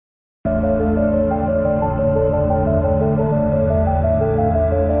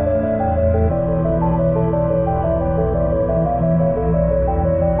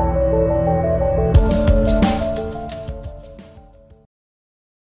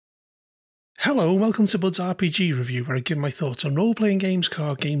Hello and welcome to Bud's RPG review, where I give my thoughts on role-playing games,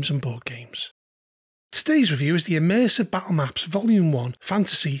 card games and board games. Today's review is the Immersive Battle Maps Volume 1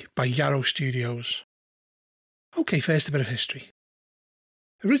 Fantasy by Yarro Studios. Okay, first a bit of history.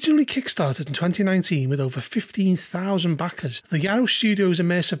 Originally kickstarted in 2019 with over 15,000 backers, the Yarro Studios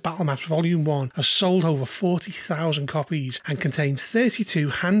Immersive Battle Maps Volume 1 has sold over 40,000 copies and contains 32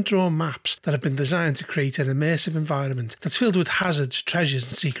 hand-drawn maps that have been designed to create an immersive environment that's filled with hazards, treasures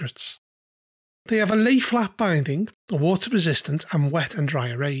and secrets. They have a lay-flat binding, water-resistant and wet and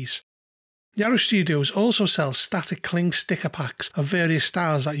dry arrays. Yarro Studios also sells static cling sticker packs of various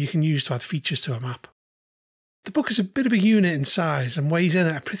styles that you can use to add features to a map. The book is a bit of a unit in size and weighs in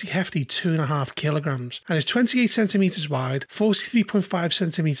at a pretty hefty 2.5 kilograms and is 28 centimeters wide, 43.5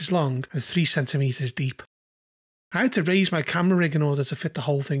 centimeters long and 3 centimeters deep. I had to raise my camera rig in order to fit the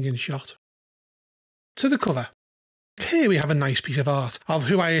whole thing in shot. To the cover. Here we have a nice piece of art of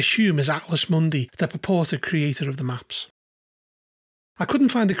who I assume is Atlas Mundi, the purported creator of the maps. I couldn't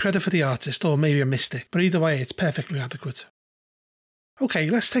find a credit for the artist, or maybe I missed it, but either way it's perfectly adequate. Okay,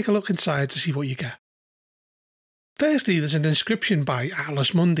 let's take a look inside to see what you get. Firstly, there's an inscription by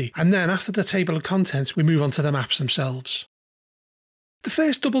Atlas Mundi, and then after the table of contents we move on to the maps themselves. The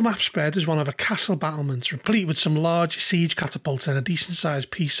first double map spread is one of a castle battlement, replete with some large siege catapults and a decent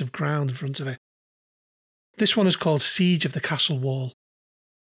sized piece of ground in front of it. This one is called Siege of the Castle Wall.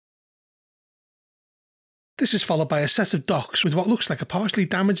 This is followed by a set of docks with what looks like a partially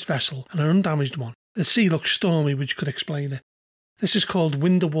damaged vessel and an undamaged one. The sea looks stormy, which could explain it. This is called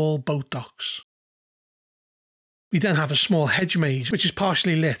Winderwall Boat Docks. We then have a small hedge maze, which is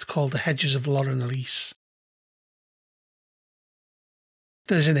partially lit, called the Hedges of Lauren Elise.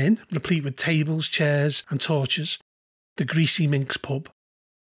 There's an inn, replete with tables, chairs and torches, the Greasy Minx Pub.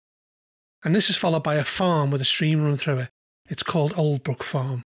 And this is followed by a farm with a stream running through it. It's called Oldbrook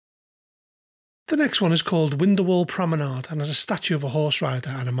Farm. The next one is called Winderwall Promenade and has a statue of a horse rider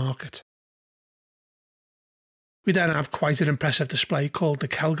and a market. We then have quite an impressive display called the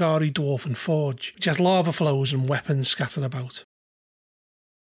Kelgari Dwarfen Forge, which has lava flows and weapons scattered about.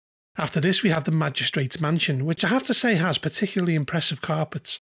 After this we have the Magistrate's Mansion, which I have to say has particularly impressive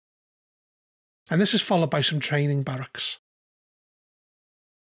carpets. And this is followed by some training barracks.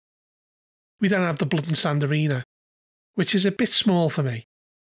 We then have the Blood and Sand Arena, which is a bit small for me.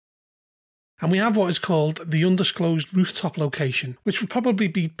 And we have what is called the Undisclosed Rooftop Location, which would probably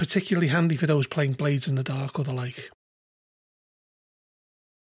be particularly handy for those playing Blades in the Dark or the like.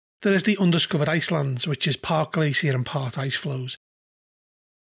 There is the Undiscovered Icelands, which is part glacier and part ice flows.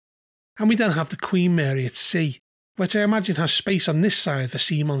 And we then have the Queen Mary at Sea, which I imagine has space on this side for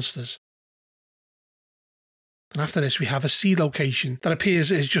sea monsters. And after this we have a sea location that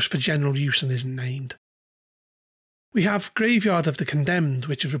appears is just for general use and isn't named. We have Graveyard of the Condemned,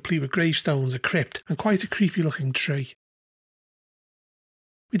 which is replete with gravestones, a crypt and quite a creepy looking tree.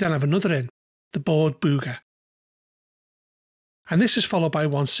 We then have another inn, the Board Booger. And this is followed by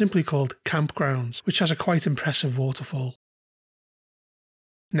one simply called Campgrounds, which has a quite impressive waterfall.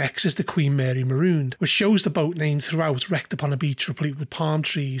 Next is the Queen Mary Marooned, which shows the boat named throughout wrecked upon a beach replete with palm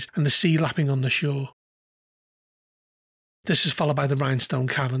trees and the sea lapping on the shore. This is followed by the Rhinestone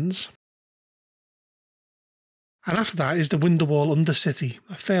Caverns. And after that is the Winderwall Undercity,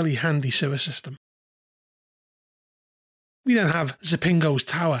 a fairly handy sewer system. We then have Zipingo's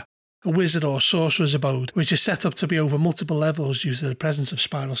Tower, a wizard or sorcerer's abode, which is set up to be over multiple levels due to the presence of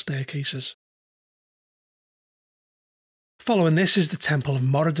spiral staircases. Following this is the Temple of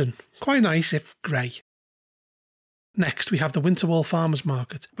Moradin, quite nice if grey. Next we have the Winterwall Farmers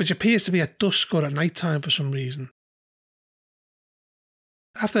Market, which appears to be at dusk or at night time for some reason.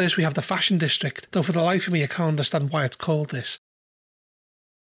 After this we have the Fashion District, though for the life of me I can't understand why it's called this.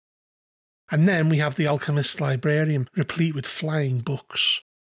 And then we have the Alchemist's Librarium, replete with flying books.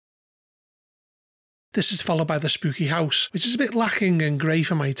 This is followed by the Spooky House, which is a bit lacking and grey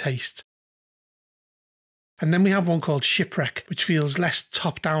for my taste. And then we have one called Shipwreck, which feels less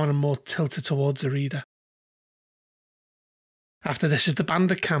top down and more tilted towards the reader. After this is the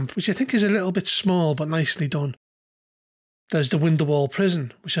Bandit Camp, which I think is a little bit small but nicely done. There's the Winderwall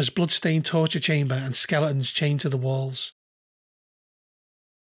Prison, which has blood-stained torture chamber and skeletons chained to the walls.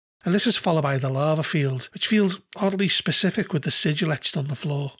 And this is followed by the Lava Field, which feels oddly specific with the sigil etched on the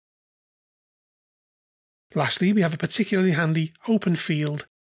floor. Lastly, we have a particularly handy open field,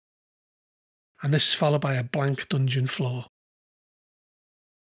 and this is followed by a blank dungeon floor.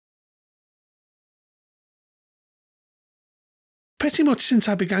 Pretty much since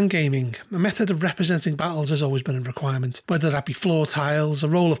I began gaming, a method of representing battles has always been a requirement, whether that be floor tiles, a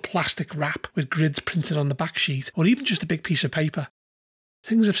roll of plastic wrap with grids printed on the back sheet, or even just a big piece of paper.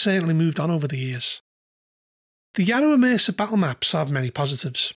 Things have certainly moved on over the years. The Yarro Immersive battle maps have many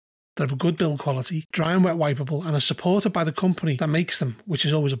positives. They're of a good build quality, dry and wet wipeable, and are supported by the company that makes them, which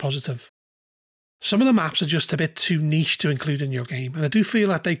is always a positive. Some of the maps are just a bit too niche to include in your game, and I do feel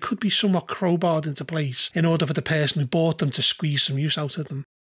that they could be somewhat crowbarred into place in order for the person who bought them to squeeze some use out of them.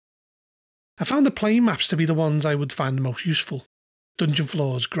 I found the plain maps to be the ones I would find the most useful. Dungeon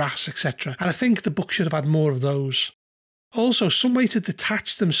floors, grass, etc. And I think the book should have had more of those. Also, some way to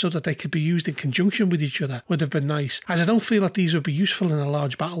detach them so that they could be used in conjunction with each other would have been nice, as I don't feel that these would be useful in a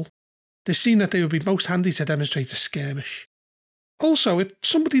large battle. They seem that they would be most handy to demonstrate a skirmish. Also, if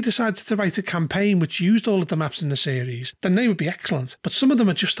somebody decided to write a campaign which used all of the maps in the series, then they would be excellent, but some of them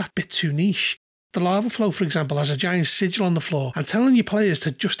are just that bit too niche. The lava flow, for example, has a giant sigil on the floor, and telling your players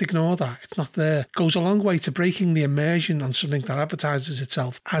to just ignore that, it's not there, goes a long way to breaking the immersion on something that advertises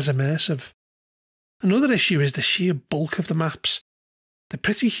itself as immersive. Another issue is the sheer bulk of the maps. They're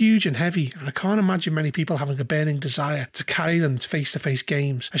pretty huge and heavy, and I can't imagine many people having a burning desire to carry them to face-to-face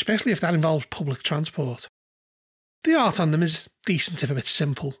games, especially if that involves public transport. The art on them is decent if a bit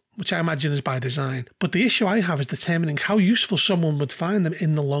simple, which I imagine is by design, but the issue I have is determining how useful someone would find them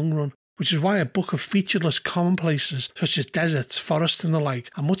in the long run, which is why a book of featureless commonplaces such as deserts, forests and the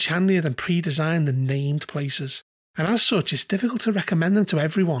like are much handier than pre-designed and named places. And as such, it's difficult to recommend them to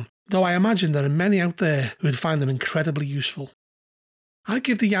everyone, though I imagine there are many out there who would find them incredibly useful. I'd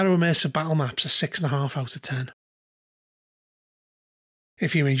give the Yarro Immersive battle maps a 6.5 out of 10.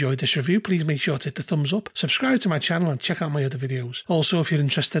 If you enjoyed this review, please make sure to hit the thumbs up, subscribe to my channel and check out my other videos. Also, if you're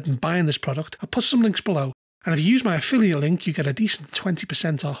interested in buying this product, I'll put some links below, and if you use my affiliate link, you get a decent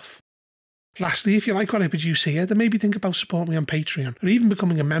 20% off. Lastly, if you like what I produce here, then maybe think about supporting me on Patreon, or even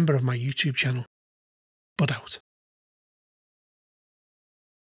becoming a member of my YouTube channel. Bud out.